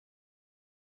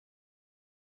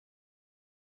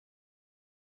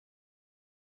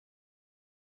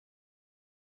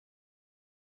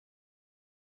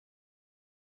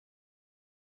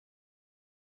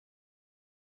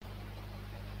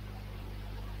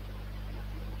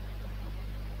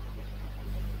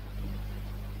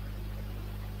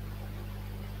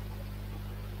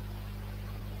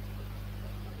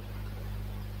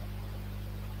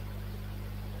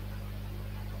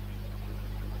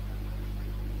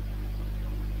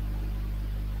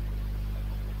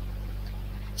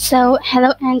Hello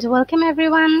and welcome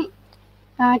everyone.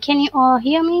 Can you all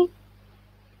hear me?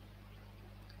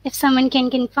 If someone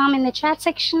can confirm in the chat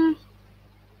section.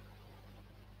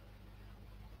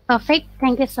 Perfect.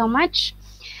 Thank you so much.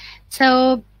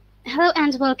 So, hello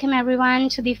and welcome everyone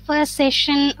to the first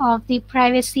session of the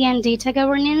privacy and data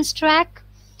governance track.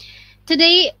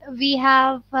 Today we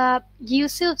have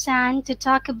Yusuf Zan to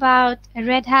talk about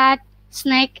Red Hat,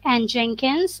 Snyk and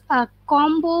Jenkins, a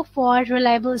combo for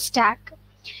reliable stack.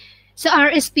 So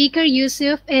our speaker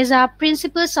Yusuf is a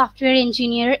principal software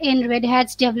engineer in Red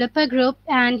Hat's developer group,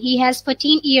 and he has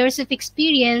 14 years of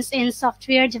experience in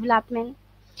software development.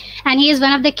 And he is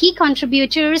one of the key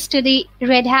contributors to the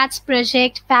Red Hat's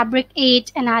project Fabric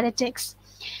 8 Analytics.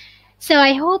 So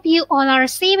I hope you all are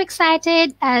same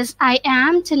excited as I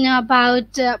am to know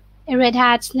about Red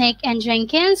Hat, Snyk, and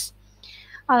Jenkins.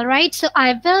 All right, so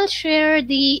I will share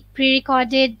the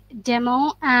pre-recorded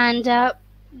demo and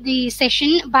the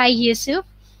session by Yusuf.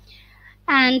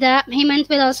 And Hemant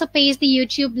will also paste the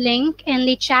YouTube link in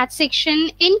the chat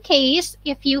section in case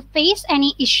if you face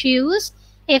any issues,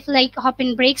 if like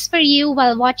Hopin breaks for you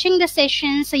while watching the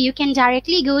session, so you can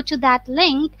directly go to that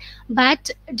link. But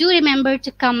do remember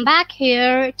to come back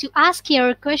here to ask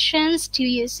your questions to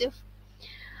Yusuf.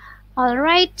 All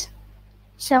right,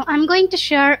 so I'm going to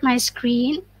share my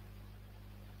screen.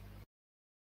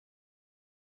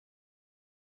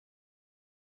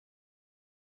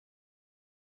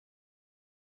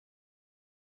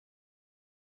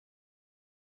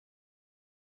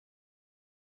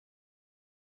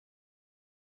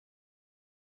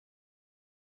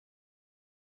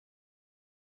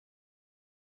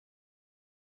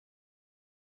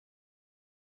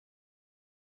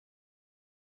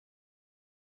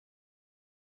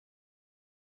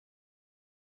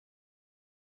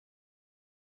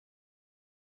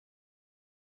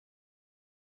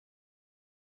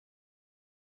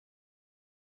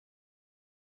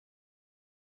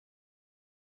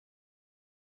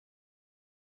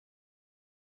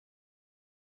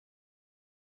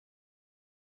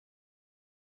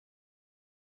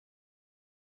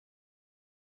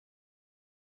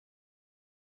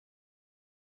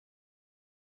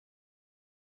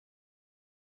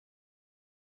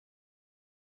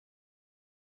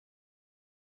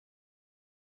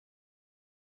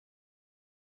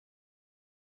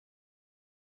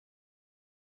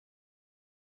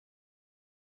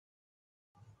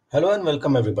 Hello and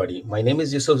welcome everybody. My name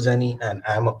is Yusuf Zani and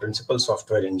I am a principal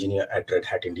software engineer at Red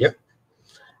Hat India.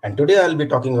 And today I'll be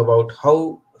talking about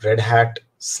how Red Hat,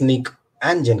 Snyk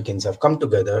and Jenkins have come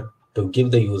together to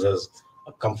give the users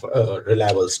a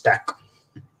reliable stack.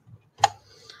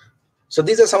 So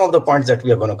these are some of the points that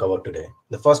we are going to cover today.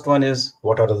 The first one is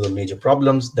what are the major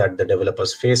problems that the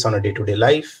developers face on a day-to-day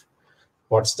life?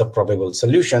 What's the probable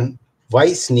solution? Why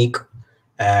Snyk?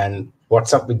 And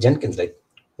what's up with Jenkins? Like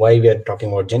why we are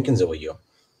talking about Jenkins over here.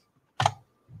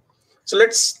 So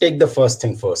let's take the first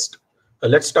thing first.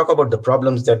 Let's talk about the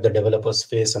problems that the developers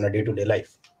face on a day-to-day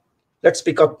life. Let's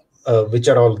pick up which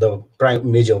are all the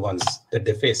major ones that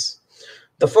they face.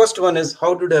 The first one is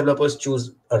how do developers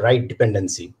choose a right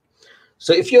dependency?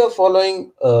 So if you are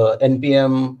following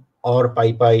NPM or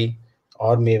PyPy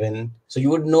or Maven, so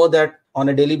you would know that on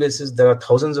a daily basis, there are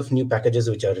thousands of new packages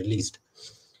which are released.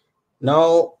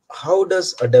 Now, how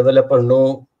does a developer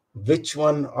know which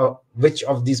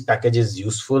of these packages is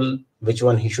useful, which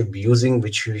one he should be using,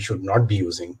 which he should not be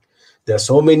using? There are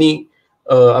so many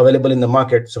available in the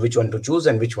market, so which one to choose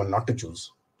and which one not to choose?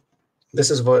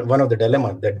 This is one of the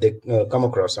dilemmas that they come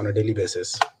across on a daily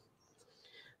basis.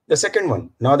 The second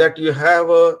one, now that you have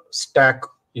a stack,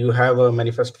 you have a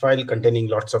manifest file containing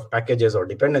lots of packages or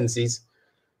dependencies,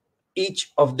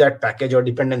 each of that package or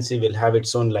dependency will have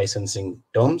its own licensing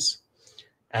terms.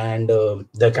 And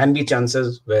there can be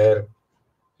chances where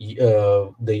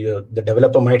the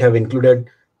developer might have included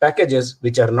packages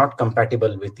which are not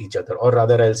compatible with each other, or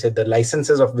rather I'll say the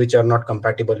licenses of which are not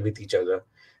compatible with each other.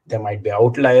 There might be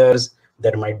outliers,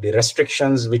 there might be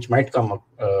restrictions which might come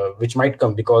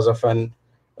because of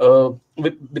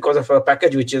a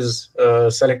package which is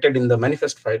selected in the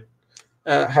manifest file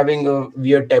having a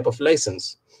weird type of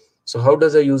license. So how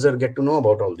does a user get to know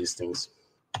about all these things?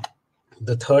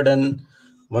 The third and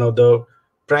one of the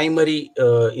primary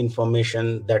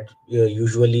information that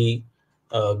usually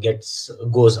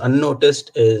goes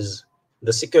unnoticed is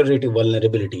the security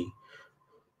vulnerability.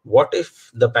 What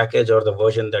if the package or the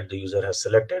version that the user has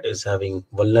selected is having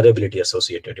vulnerability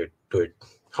associated to it?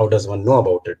 How does one know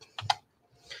about it?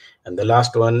 And the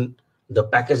last one, the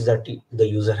package that the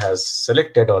user has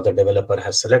selected or the developer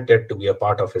has selected to be a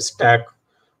part of his stack,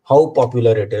 how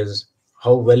popular it is,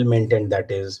 how well maintained that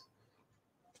is.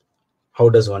 how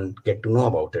does one get to know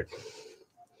about it?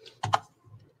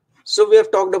 So we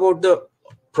have talked about the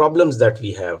problems that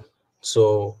we have.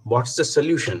 So what's the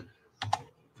solution?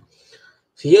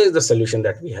 Here is the solution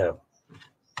that we have.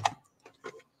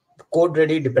 Code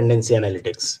ready dependency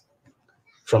analytics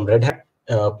from Red Hat,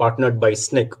 partnered by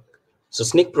Snyk. So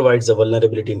Snyk provides the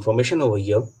vulnerability information over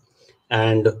here.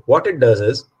 And what it does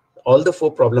is all the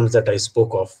 4 problems that I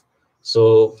spoke of.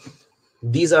 So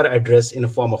these are addressed in a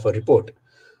form of a report.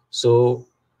 So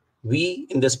we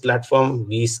in this platform,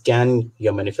 we scan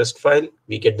your manifest file,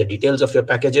 we get the details of your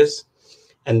packages,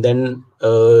 and then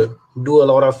do a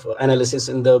lot of analysis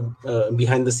in the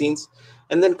behind the scenes,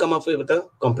 and then come up with a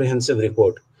comprehensive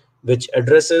report which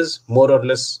addresses more or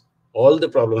less all the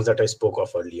problems that I spoke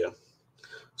of earlier.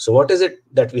 So what is it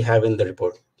that we have in the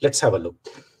report? Let's have a look.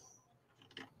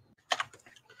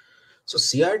 So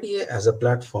CRDA as a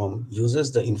platform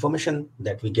uses the information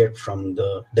that we get from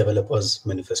the developer's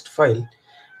manifest file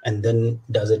and then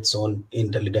does its own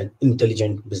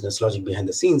intelligent business logic behind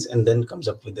the scenes, and then comes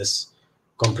up with this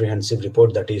comprehensive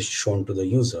report that is shown to the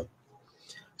user.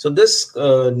 So this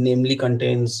namely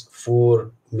contains 4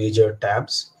 major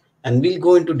tabs, and we'll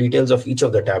go into details of each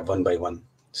of the tab one by one.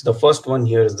 So the first one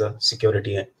here is the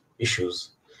security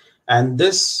issues. And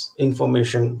this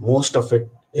information, most of it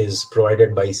is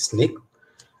provided by Snyk.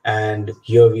 And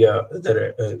here we are,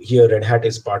 here Red Hat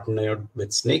is partnered with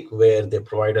Snyk, where they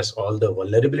provide us all the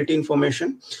vulnerability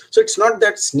information. So it's not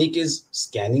that Snyk is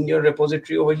scanning your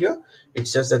repository over here.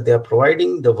 It's just that they are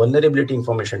providing the vulnerability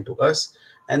information to us.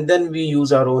 And then we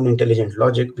use our own intelligent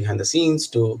logic behind the scenes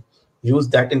to use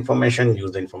that information,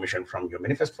 use the information from your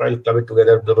manifest file, club it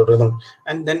together, blah, blah, blah, blah,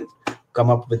 and then come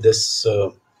up with this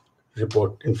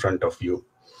report in front of you.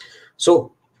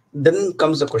 So then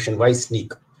comes the question, why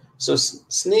Snyk? So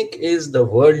Snyk is the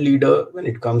world leader when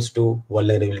it comes to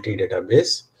vulnerability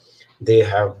database. They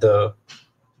have the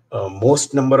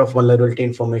most number of vulnerability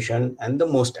information and the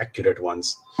most accurate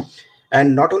ones.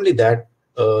 And not only that,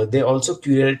 they also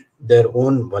curate their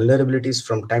own vulnerabilities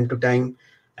from time to time.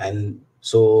 And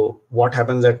so what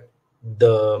happens that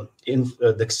the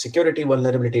security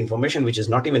vulnerability information, which is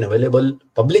not even available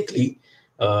publicly,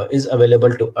 is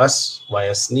available to us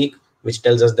via Snyk, which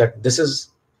tells us that this is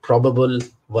probable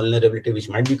vulnerability which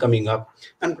might be coming up,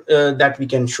 and that we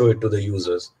can show it to the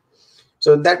users.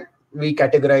 So that we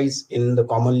categorize in the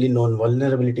commonly known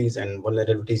vulnerabilities and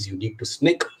vulnerabilities unique to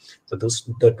Snyk. So those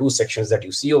the 2 sections that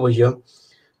you see over here.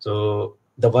 So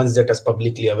the ones that are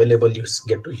publicly available, you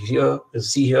get to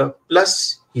see here,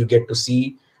 plus you get to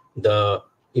see the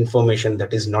information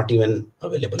that is not even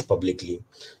available publicly.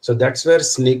 So that's where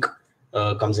Snyk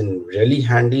comes in really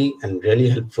handy and really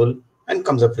helpful, and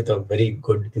comes up with a very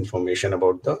good information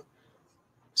about the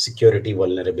security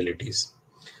vulnerabilities.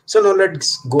 So now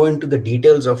let's go into the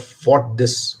details of what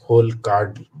this whole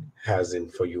card has in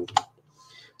for you.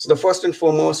 So the first and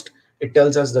foremost, it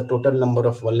tells us the total number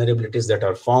of vulnerabilities that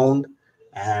are found,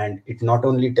 and it not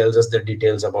only tells us the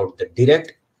details about the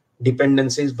direct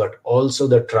dependencies, but also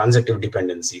the transitive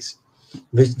dependencies,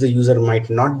 which the user might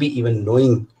not be even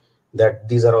knowing that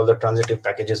these are all the transitive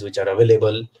packages which are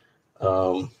available,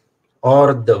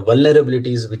 or the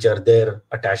vulnerabilities which are there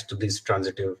attached to these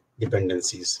transitive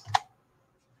dependencies.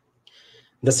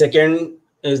 The second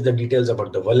is the details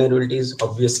about the vulnerabilities.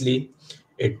 Obviously,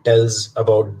 it tells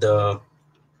about the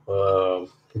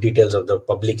details of the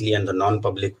publicly and the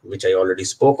non-public, which I already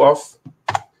spoke of.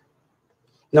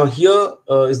 Now here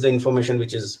is the information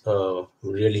which is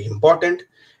really important.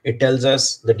 It tells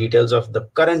us the details of the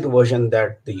current version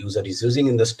that the user is using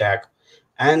in the stack,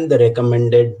 and the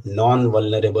recommended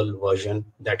non-vulnerable version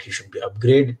that he should be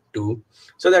upgraded to,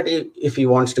 so that if he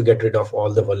wants to get rid of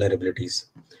all the vulnerabilities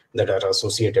that are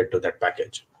associated to that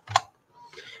package.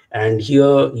 And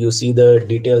here you see the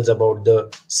details about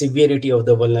the severity of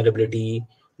the vulnerability,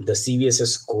 the CVSS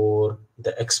score,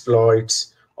 the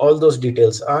exploits, all those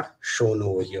details are shown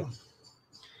over here.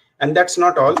 And that's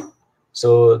not all.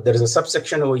 So there is a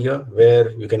subsection over here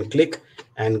where you can click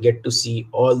and get to see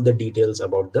all the details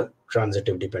about the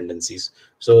transitive dependencies.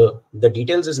 So the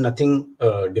details is nothing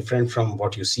different from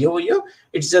what you see over here.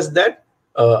 It's just that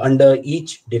under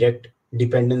each direct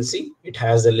dependency, it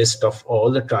has a list of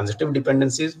all the transitive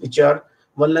dependencies which are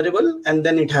vulnerable, and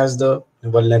then it has the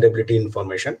vulnerability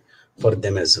information for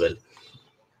them as well.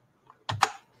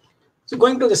 So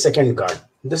going to the second card,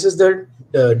 this is the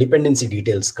dependency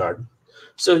details card.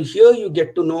 So here you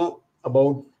get to know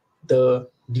about the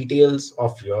details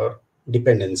of your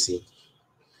dependency.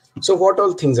 So what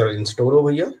all things are in store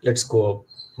over here? Let's go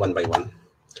one by one.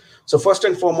 So first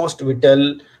and foremost, we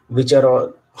tell which are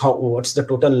all, what's the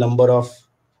total number of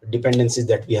dependencies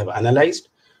that we have analyzed.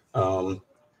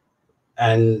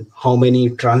 and how many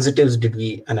transitives did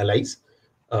we analyze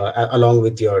along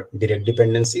with your direct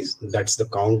dependencies. That's the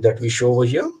count that we show over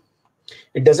here.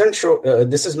 It doesn't show,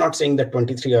 this is not saying that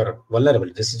 23 are vulnerable.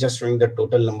 This is just showing the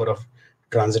total number of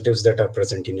transitives that are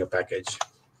present in your package.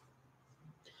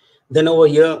 Then over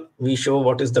here, we show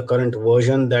what is the current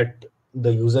version that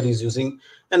the user is using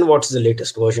and what's the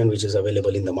latest version which is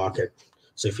available in the market.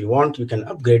 So if you want, you can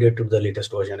upgrade it to the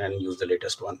latest version and use the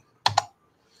latest one.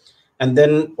 And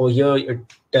then over here, it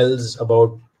tells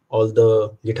about all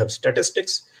the GitHub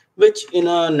statistics, which in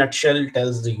a nutshell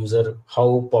tells the user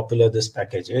how popular this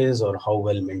package is or how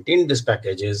well maintained this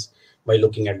package is by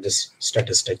looking at this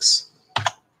statistics.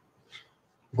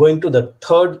 Going to the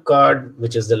third card,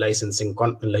 which is the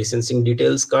licensing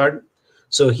details card.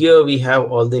 So here we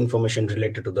have all the information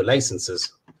related to the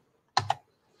licenses.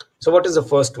 So what is the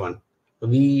first one?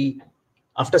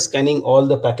 After scanning all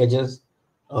the packages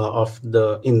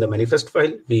in the manifest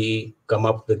file, we come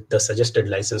up with the suggested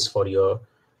license for your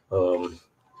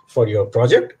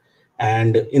project.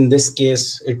 And in this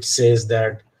case, it says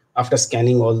that after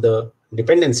scanning all the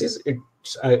dependencies,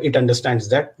 it understands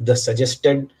that the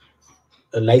suggested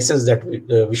license that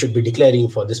we should be declaring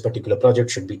for this particular project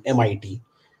should be MIT.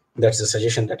 That's the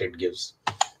suggestion that it gives.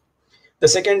 The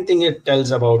second thing, it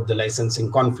tells about the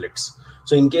licensing conflicts.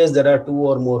 So in case there are 2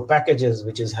 or more packages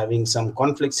which is having some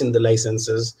conflicts in the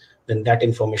licenses, then that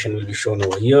information will be shown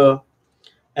over here.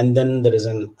 And then there is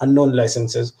an unknown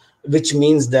licenses, which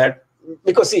means that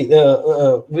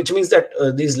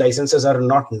these licenses are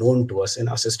not known to us in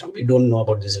our system. We don't know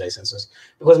about these licenses,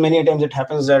 because many times it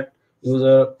happens that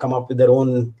user come up with their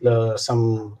own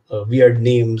some weird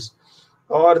names,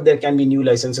 or there can be new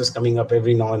licenses coming up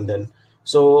every now and then.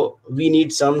 So we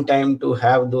need some time to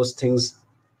have those things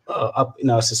up in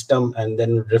our system and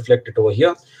then reflect it over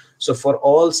here. So for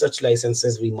all such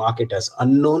licenses, we mark it as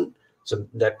unknown. So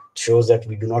that shows that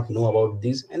we do not know about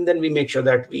these. And then we make sure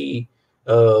that we,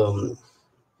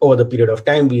 over the period of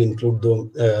time, we include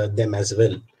them as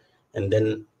well. And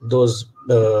then those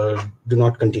do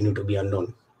not continue to be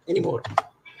unknown anymore.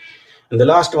 And the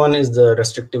last one is the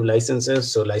restrictive licenses.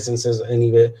 So licenses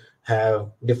anyway have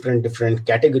different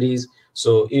categories.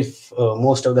 So if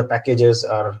most of the packages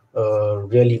are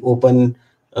really open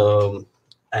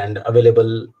and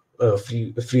available,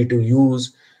 free to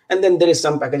use, and then there is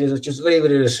some packages which is very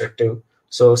restrictive.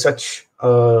 So such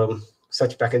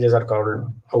packages are called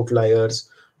outliers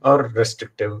or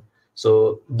restrictive.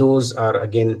 So those are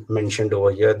again mentioned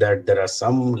over here, that there are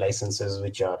some licenses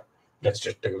which are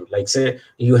restrictive. Like say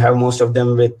you have most of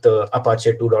them with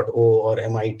Apache 2.0 or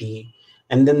MIT,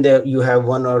 and then there you have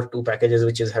 1 or 2 packages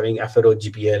which is having Affero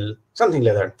GPL, something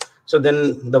like that. So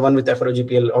then the one with Affero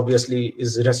GPL obviously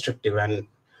is restrictive, and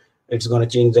it's going to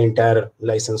change the entire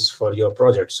license for your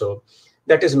project. So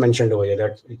that is mentioned over here,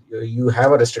 that you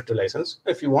have a restricted license.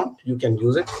 If you want, you can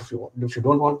use it. If you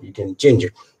don't want, you can change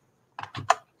it.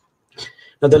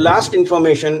 Now the last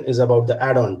information is about the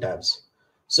add-on tabs.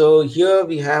 So here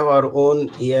we have our own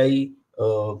AI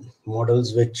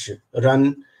models which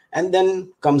run, and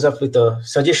then comes up with a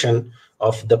suggestion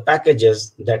of the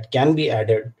packages that can be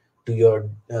added to your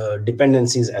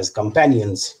dependencies as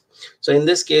companions. So in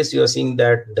this case, you are seeing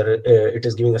that it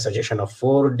is giving a suggestion of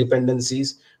 4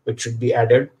 dependencies which should be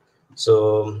added.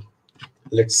 So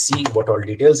let's see what all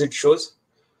details it shows.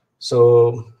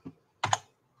 So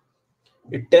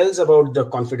it tells about the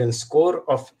confidence score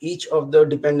of each of the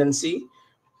dependency.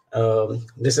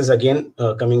 This is again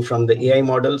coming from the AI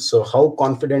model. So how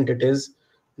confident it is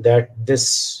that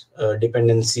this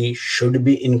dependency should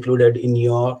be included in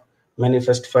your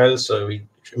manifest file. So we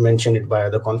mention it by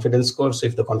the confidence score. So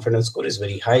if the confidence score is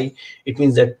very high, it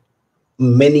means that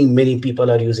many people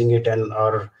are using it, and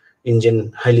our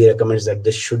engine highly recommends that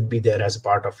this should be there as a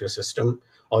part of your system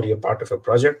or your part of a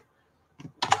project.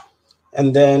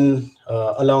 And then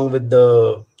along with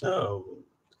the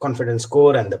confidence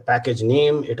score and the package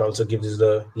name, it also gives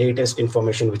the latest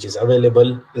information which is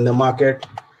available in the market,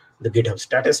 the GitHub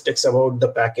statistics about the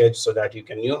package, so that you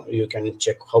can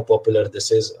check how popular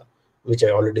this is, which I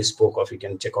already spoke of. You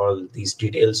can check all these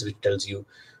details, which tells you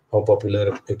how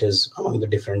popular it is among the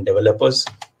different developers.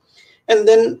 And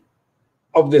then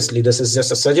obviously this is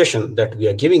just a suggestion that we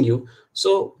are giving you,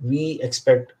 so we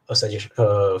expect a suggestion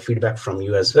feedback from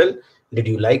you as well. Did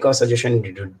you like our suggestion?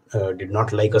 Did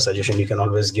not like a suggestion? You can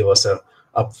always give us a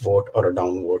upvote or a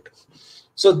downvote.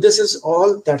 So this is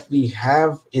all that we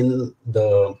have in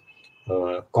the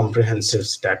comprehensive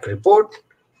stack report.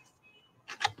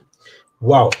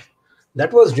 Wow,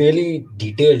 that was really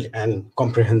detailed and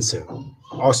comprehensive.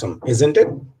 Awesome, isn't it?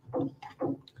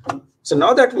 So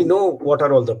now that we know what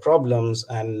are all the problems,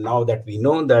 and now that we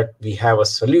know that we have a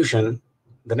solution,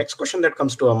 the next question that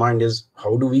comes to our mind is,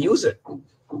 how do we use it?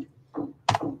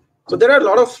 So there are a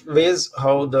lot of ways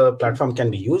how the platform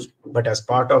can be used, but as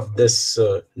part of this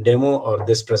demo or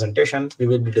this presentation, we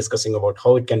will be discussing about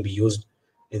how it can be used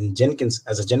in Jenkins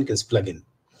as a Jenkins plugin.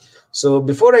 So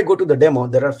before I go to the demo,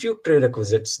 there are a few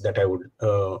prerequisites that I would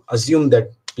assume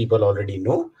that people already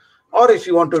know. Or if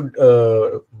you want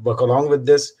to work along with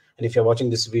this, and if you're watching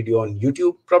this video on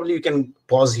YouTube, probably you can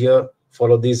pause here,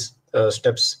 follow these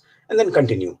steps, and then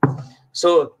continue.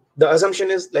 So the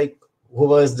assumption is, like,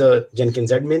 whoever is the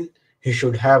Jenkins admin, he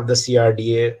should have the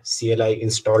CRDA CLI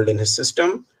installed in his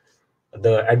system.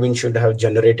 The admin should have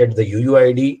generated the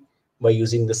UUID by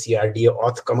using the CRDA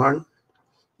auth command.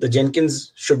 The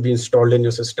Jenkins should be installed in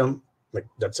your system, but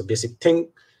that's a basic thing.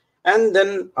 And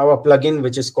then our plugin,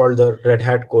 which is called the Red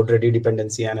Hat Code Ready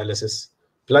Dependency Analysis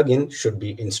plugin, should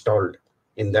be installed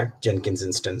in that Jenkins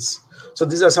instance. So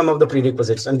these are some of the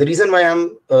prerequisites. And the reason why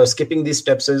I'm skipping these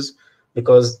steps is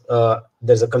because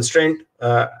there's a constraint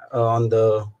on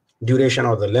the duration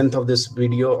or the length of this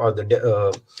video or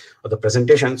the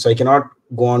presentation. So I cannot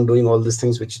go on doing all these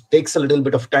things, which takes a little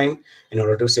bit of time. In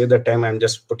order to save that time, I'm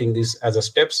just putting these as a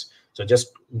steps. So just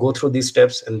go through these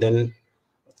steps, and then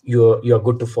you're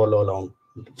good to follow along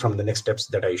from the next steps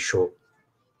that I show.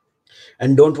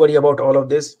 And don't worry about all of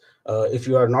this. If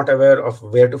you are not aware of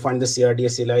where to find the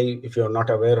CRDA CLI, if you're not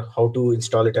aware how to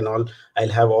install it and all, I'll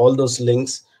have all those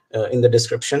links in the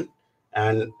description.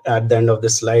 And at the end of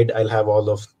this slide, I'll have all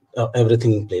of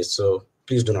everything in place. So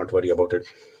please do not worry about it.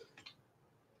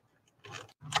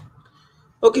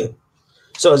 Okay.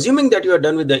 So assuming that you are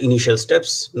done with the initial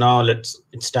steps, now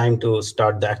it's time to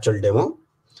start the actual demo.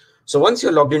 So once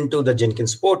you're logged into the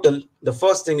Jenkins portal, the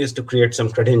first thing is to create some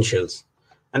credentials.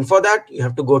 And for that, you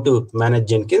have to go to Manage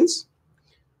Jenkins,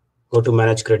 go to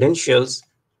Manage Credentials,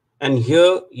 and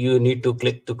here you need to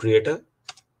click to create a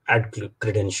Add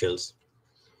Credentials.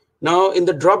 Now, in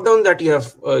the dropdown that you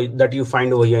have that you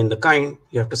find over here in the kind,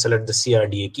 you have to select the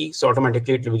CRDA key. So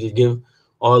automatically it will give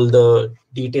all the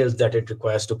details that it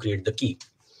requires to create the key.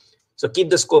 So keep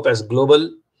the scope as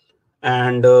global,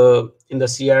 and in the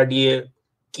CRDA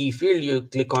key field, you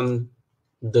click on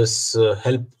this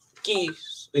help key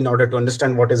in order to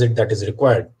understand what is it that is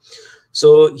required.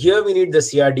 So here we need the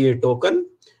CRDA token,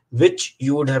 which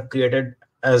you would have created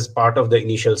as part of the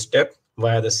initial step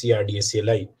via the CRDA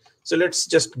CLI. So let's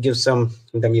just give some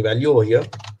dummy value over here.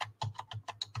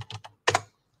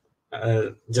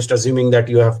 Just assuming that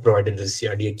you have provided the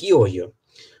CRDA key over here.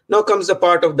 Now comes the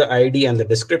part of the ID and the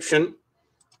description.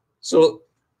 So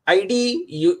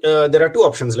ID, there are two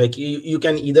options. Like you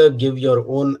can either give your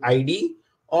own ID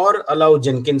or allow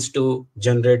Jenkins to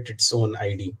generate its own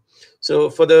ID. So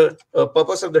for the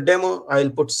purpose of the demo, I'll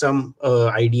put some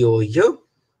ID over here.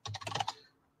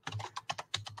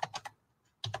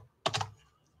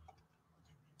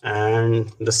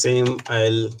 And the same,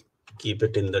 I'll keep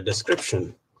it in the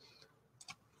description.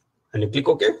 And you click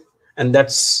OK. And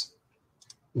that's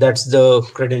the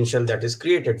credential that is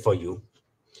created for you.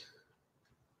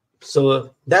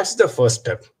 So that's the first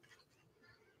step.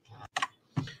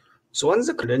 So once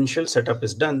the credential setup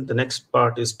is done, the next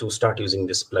part is to start using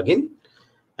this plugin.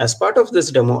 As part of this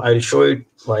demo, I'll show it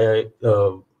via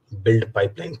build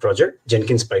pipeline project,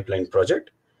 Jenkins pipeline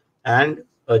project, and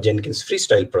a Jenkins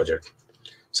freestyle project.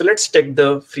 So let's take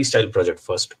the freestyle project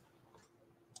first.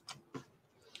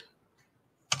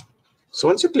 So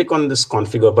once you click on this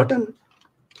configure button,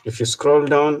 if you scroll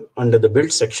down under the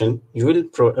build section, you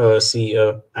will see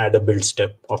add a build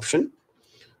step option.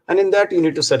 And in that, you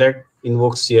need to select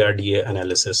invoke CRDA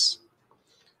analysis.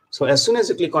 So as soon as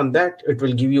you click on that, it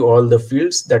will give you all the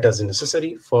fields that is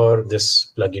necessary for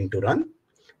this plugin to run.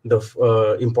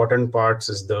 The important parts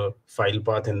is the file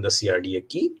path and the CRDA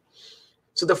key.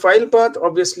 So the file path,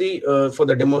 obviously, for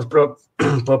the demo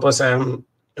purpose, I am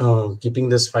keeping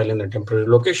this file in a temporary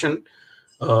location.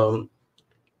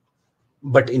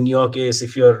 But in your case,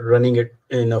 if you're running it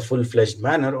in a full-fledged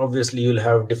manner, obviously you'll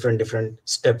have different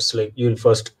steps. Like you'll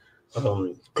first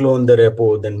clone the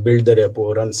repo, then build the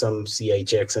repo, run some CI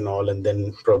checks and all, and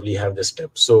then probably have the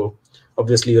steps. So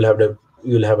obviously you'll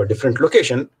have a different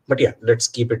location. But yeah, let's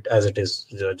keep it as it is,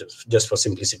 just for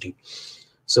simplicity.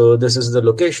 So this is the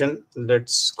location.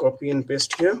 Let's copy and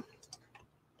paste here.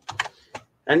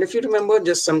 And if you remember,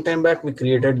 just some time back, we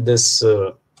created this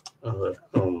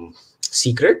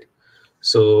secret.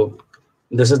 So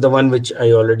this is the one which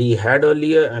I already had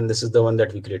earlier, and this is the one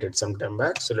that we created some time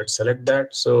back. So let's select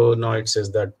that. So now it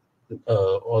says that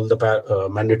all the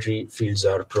mandatory fields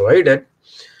are provided.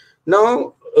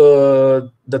 Now,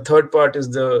 the third part is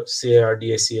the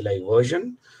CRDA CLI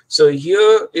version. So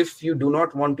here, if you do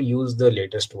not want to use the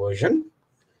latest version,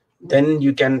 then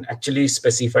you can actually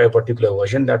specify a particular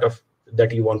version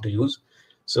that you want to use.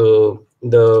 So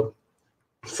the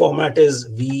format is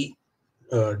v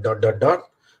dot dot dot.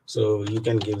 So you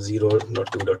can give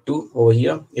 0.2.2 over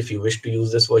here if you wish to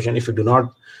use this version. If you do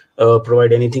not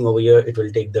provide anything over here, it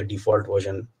will take the default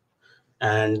version.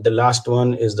 And the last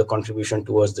one is the contribution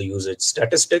towards the usage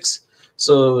statistics.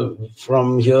 So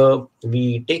from here,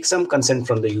 we take some consent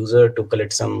from the user to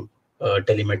collect some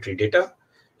telemetry data.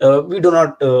 We do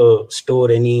not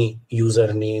store any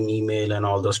username, email, and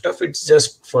all those stuff. It's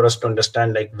just for us to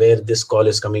understand like where this call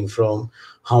is coming from,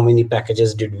 how many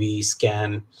packages did we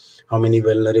scan, how many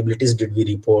vulnerabilities did we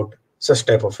report, such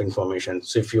type of information.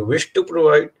 So if you wish to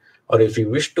provide, or if you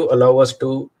wish to allow us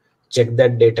to check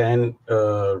that data and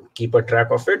keep a track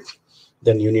of it,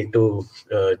 then you need to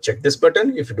check this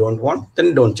button. If you don't want,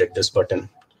 then don't check this button.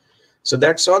 So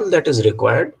that's all that is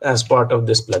required as part of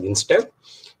this plugin step.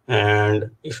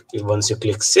 And if once you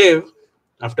click save,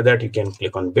 after that you can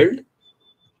click on build.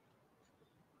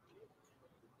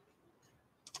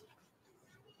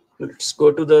 Let's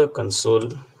go to the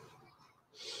console.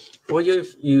 Over here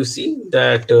you see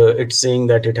that it's saying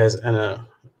that it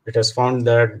has found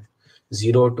that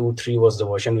 0.2.3 was the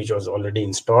version which was already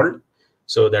installed.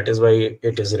 So that is why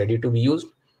it is ready to be used.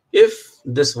 If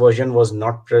this version was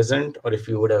not present, or if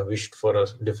you would have wished for a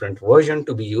different version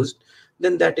to be used,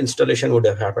 then that installation would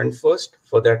have happened first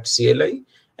for that CLI,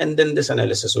 and then this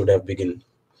analysis would have begun.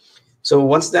 So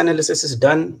once the analysis is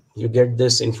done, you get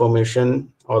this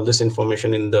information, all this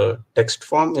information in the text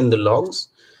form in the logs,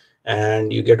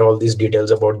 and you get all these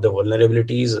details about the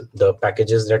vulnerabilities, the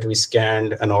packages that we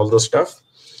scanned, and all those stuff.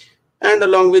 And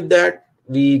along with that,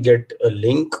 we get a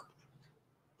link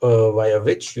via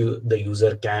which the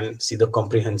user can see the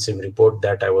comprehensive report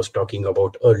that I was talking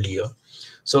about earlier.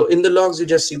 So in the logs, you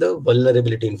just see the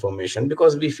vulnerability information,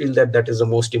 because we feel that that is the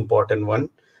most important one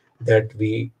that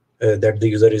that the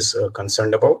user is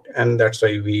concerned about, and that's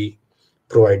why we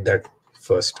provide that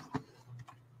first.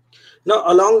 Now,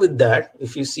 along with that,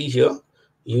 if you see here,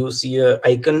 you see a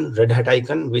icon, Red Hat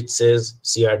icon, which says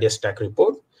CRDS stack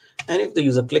report. And if the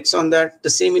user clicks on that, the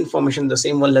same information, the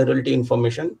same vulnerability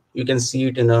information, you can see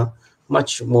it in a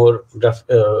much more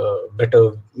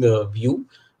better view,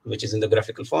 which is in the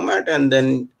graphical format. And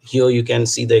then here you can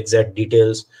see the exact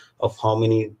details of how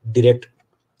many direct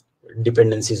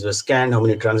dependencies were scanned, how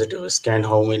many transitive were scanned,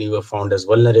 how many were found as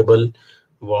vulnerable,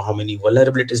 how many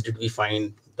vulnerabilities did we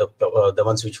find, the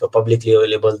ones which were publicly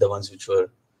available, the ones which were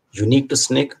unique to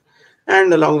Snyk.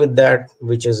 And along with that,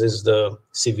 which is the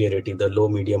severity, the low,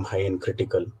 medium, high, and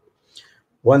critical.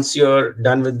 Once you're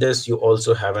done with this, you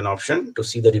also have an option to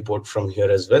see the report from here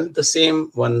as well. The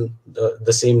same one,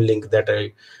 the same link that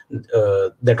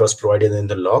that was provided in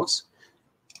the logs.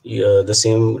 The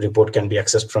same report can be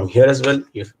accessed from here as well.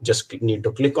 You just need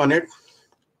to click on it.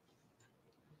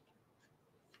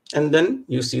 And then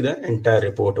you see the entire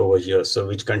report over here. So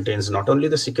which contains not only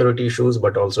the security issues,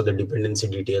 but also the dependency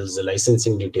details, the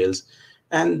licensing details,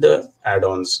 and the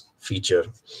add-ons feature.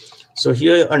 So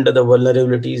here under the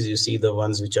vulnerabilities, you see the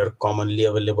ones which are commonly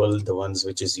available, the ones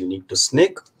which is unique to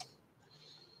Snyk.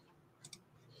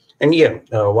 And yeah,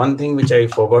 one thing which I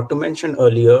forgot to mention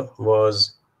earlier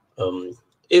was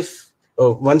if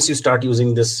once you start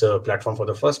using this platform for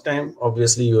the first time,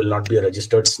 obviously you will not be a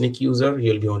registered Snyk user.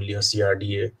 You'll be only a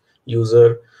CRDA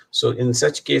user. So in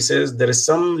such cases, there is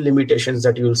some limitations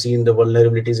that you will see in the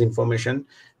vulnerabilities information,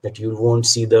 that you won't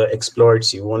see the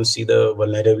exploits, you won't see the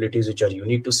vulnerabilities which are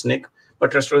unique to Snyk,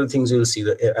 but rest of the things you will see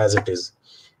as it is.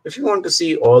 If you want to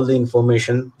see all the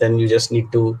information, then you just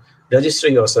need to register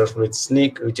yourself with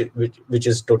Snyk, which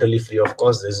is totally free of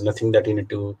cost. There's nothing that you need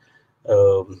to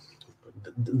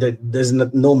there's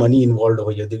no money involved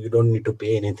over here. You don't need to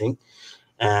pay anything.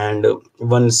 And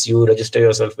once you register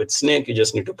yourself with Snyk, you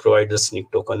just need to provide the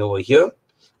Snyk token over here.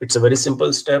 It's a very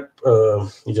simple step.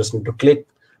 You just need to click,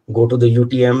 go to the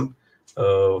UTM,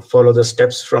 follow the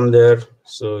steps from there.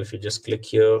 So if you just click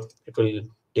here, it will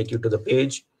take you to the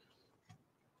page,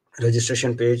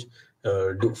 registration page.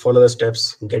 Follow the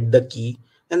steps, get the key,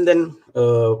 and then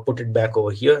put it back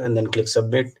over here, and then click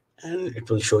submit, and it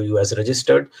will show you as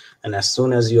registered. And as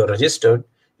soon as you are registered,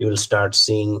 you will start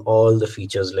seeing all the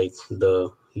features like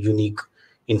the unique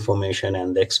information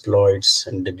and the exploits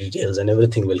and the details, and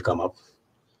everything will come up.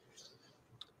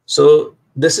 So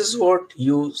this is what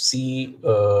you see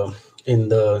in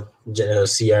the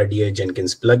CRDA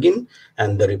Jenkins plugin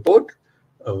and the report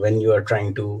when you are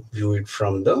trying to view it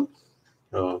from the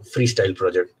freestyle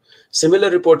project. Similar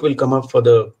report will come up for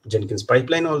the Jenkins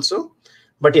pipeline also.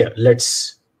 But yeah,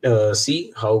 let's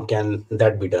see how can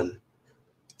that be done.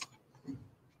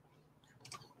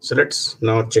 So let's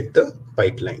now check the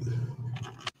pipeline.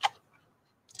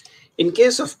 In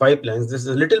case of pipelines, there's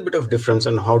a little bit of difference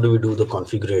on how do we do the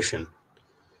configuration.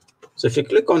 So if you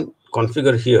click on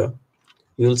configure here,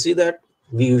 you'll see that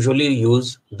we usually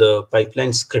use the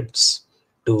pipeline scripts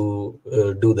to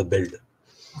do the build.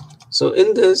 So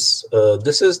in this,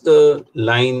 this is the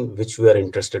line which we are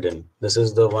interested in. This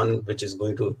is the one which is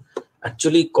going to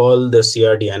actually call the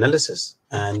CRD analysis.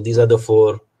 And these are the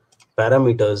 4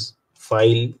 parameters: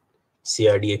 file,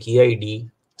 CRDA key ID,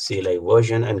 CLI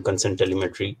version, and consent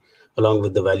telemetry, along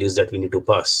with the values that we need to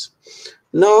pass.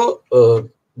 Now,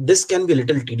 this can be a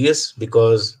little tedious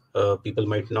because people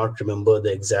might not remember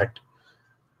the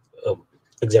uh,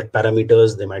 exact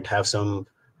parameters. They might have some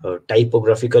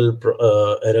typographical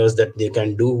errors that they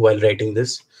can do while writing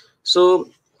this.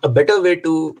 So a better way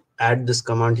to add this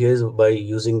command here is by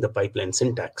using the pipeline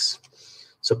syntax.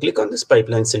 So click on this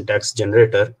pipeline syntax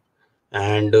generator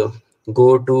and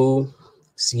go to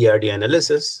CRD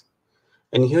analysis.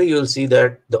 And here you'll see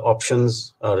that the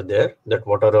options are there, that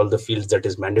what are all the fields that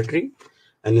is mandatory.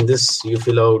 And in this, you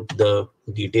fill out the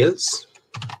details.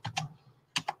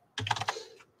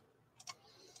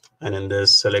 And in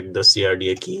this, select the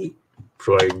CRDA key,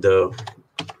 provide the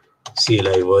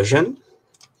CLI version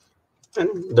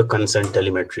and the consent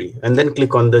telemetry, and then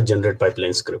click on the generate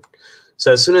pipeline script.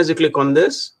 So as soon as you click on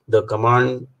this, the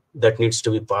command that needs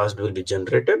to be passed will be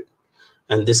generated,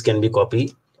 and this can be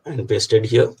copied and pasted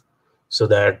here so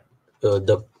that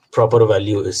the proper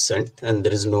value is sent and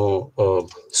there is no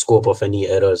scope of any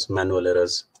errors, manual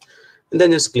errors. And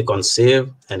then just click on save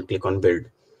and click on build.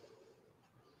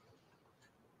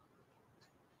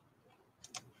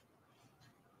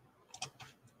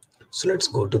 So let's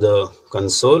go to the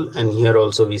console, and here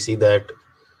also we see that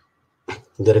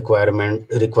the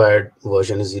required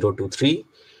version is 023,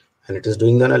 and it is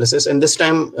doing the analysis. And this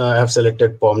time I have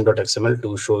selected pom.xml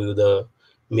to show you the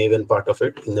Maven part of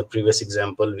it. In the previous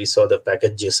example, we saw the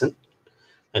package JSON,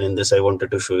 and in this I wanted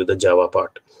to show you the Java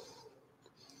part.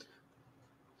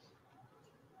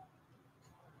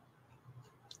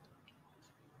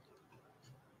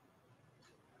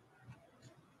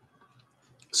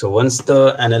 So once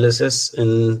the analysis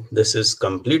in this is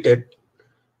completed,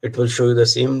 it will show you the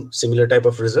similar type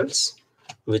of results,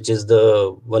 which is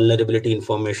the vulnerability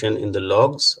information in the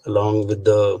logs along with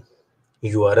the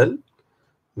URL,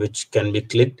 which can be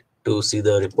clicked to see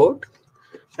the report.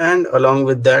 And along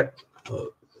with that,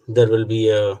 there will be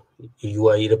a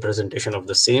UI representation of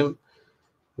the same,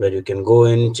 where you can go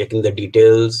in, checking the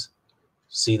details,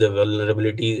 see the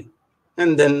vulnerability,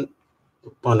 and then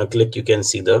on a click, you can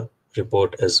see the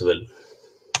report as well.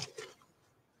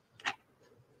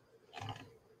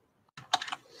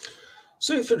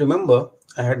 So if you remember,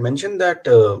 I had mentioned that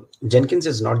Jenkins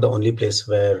is not the only place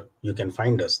where you can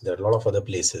find us. There are a lot of other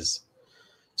places.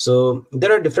 So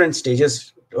there are different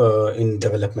stages in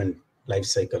development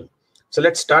lifecycle. So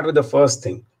let's start with the first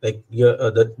thing. Like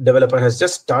the developer has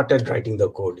just started writing the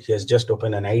code. He has just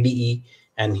opened an IDE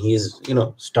and he's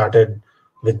started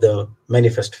with the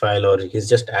manifest file, or he's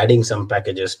just adding some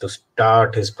packages to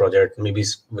start his project. Maybe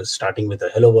starting with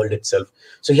the hello world itself.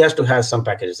 So he has to have some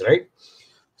packages, right?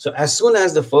 So as soon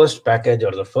as the first package or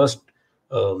the first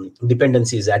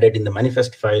dependency is added in the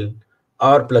manifest file,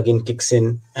 our plugin kicks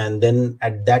in, and then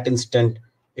at that instant,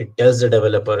 it tells the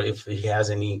developer if he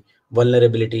has any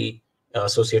vulnerability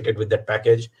associated with that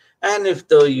package. And if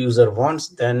the user wants,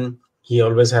 then he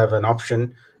always have an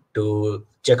option to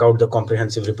check out the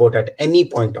comprehensive report at any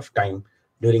point of time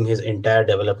during his entire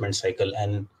development cycle,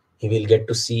 and he will get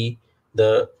to see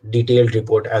the detailed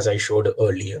report as I showed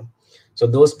earlier. So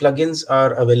those plugins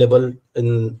are available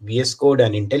in VS Code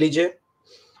and IntelliJ.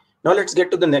 Now let's get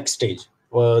to the next stage.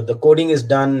 The coding is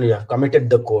done. You have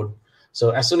committed the code. So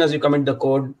as soon as you commit the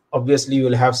code, obviously you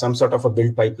will have some sort of a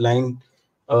build pipeline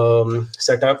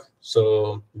set up.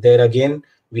 So there again,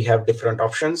 we have different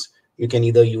options. You can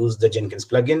either use the Jenkins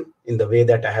plugin in the way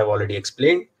that I have already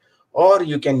explained, or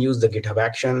you can use the GitHub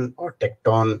Action or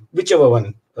Tekton, whichever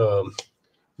one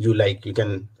you like. You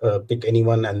can pick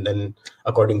anyone, and then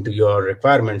according to your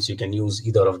requirements, you can use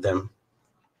either of them.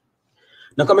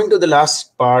 Now coming to the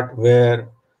last part where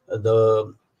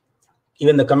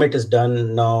even the commit is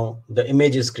done, now the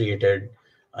image is created,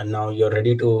 and now you're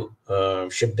ready to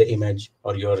ship the image,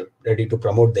 or you're ready to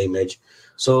promote the image.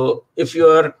 So if you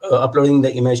are uploading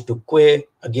the image to Quay,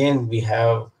 again, we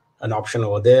have an option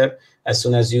over there. As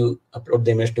soon as you upload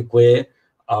the image to Quay,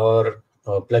 our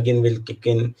plugin will kick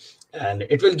in, and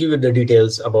it will give you the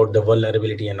details about the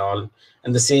vulnerability and all.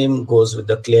 And the same goes with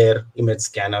the Clear image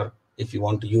scanner. If you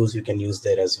want to use, you can use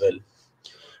there as well.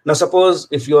 Now, suppose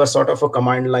if you are sort of a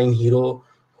command line hero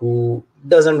who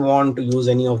doesn't want to use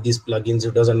any of these plugins,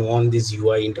 who doesn't want these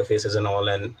UI interfaces and all,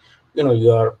 and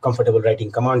you are comfortable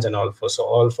writing commands and all. For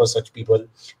such people,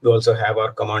 we also have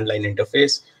our command line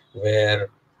interface, where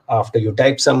after you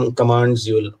type some commands,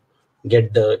 you'll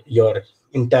get your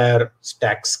entire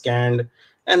stack scanned,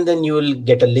 and then you will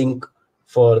get a link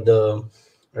for the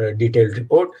detailed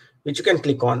report, which you can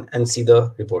click on and see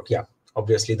the report. Yeah,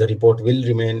 obviously the report will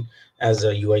remain as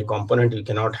a UI component. You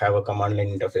cannot have a command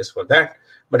line interface for that,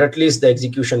 but at least the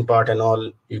execution part and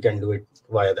all, you can do it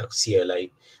via the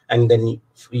CLI, and then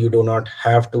you do not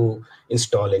have to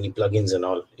install any plugins and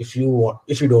all if you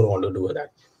don't want to do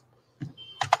that.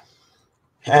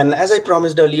 And as I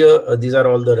promised earlier, these are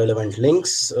all the relevant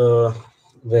links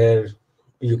where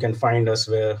you can find us,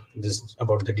 where this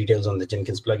about the details on the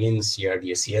Jenkins plugins,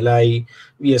 CRDS CLI,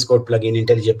 VS Code plugin,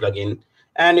 IntelliJ plugin.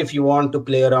 And if you want to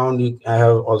play around, I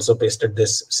have also pasted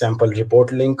this sample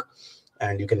report link,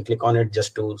 and you can click on it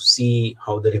just to see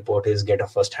how the report is, get a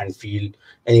first-hand feel.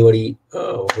 Anybody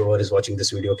whoever is watching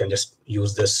this video can just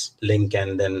use this link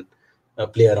and then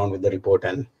play around with the report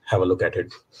and have a look at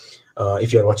it.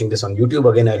 If you're watching this on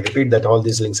YouTube, again, I'll repeat that all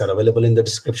these links are available in the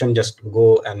description. Just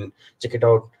go and check it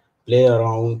out, play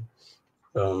around,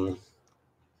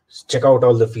 check out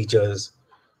all the features,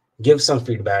 give some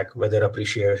feedback, whether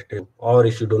appreciative or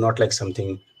if you do not like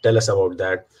something, tell us about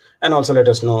that. And also let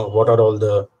us know what are all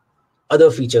the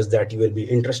other features that you will be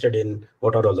interested in,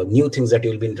 what are all the new things that you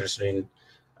will be interested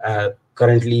in.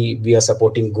 Currently, we are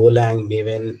supporting Golang,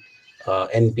 Maven,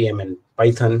 NPM, and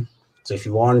Python. So if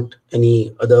you want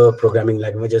any other programming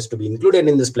languages to be included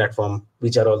in this platform,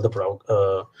 which are all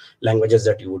the languages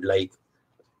that you would like,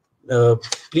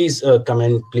 please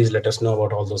comment, please let us know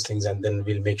about all those things, and then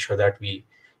we'll make sure that we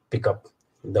pick up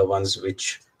the ones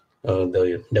which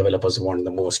the developers want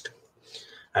the most.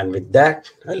 And with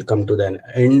that, I'll come to the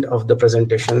end of the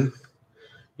presentation.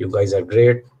 You guys are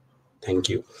great. Thank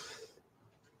you.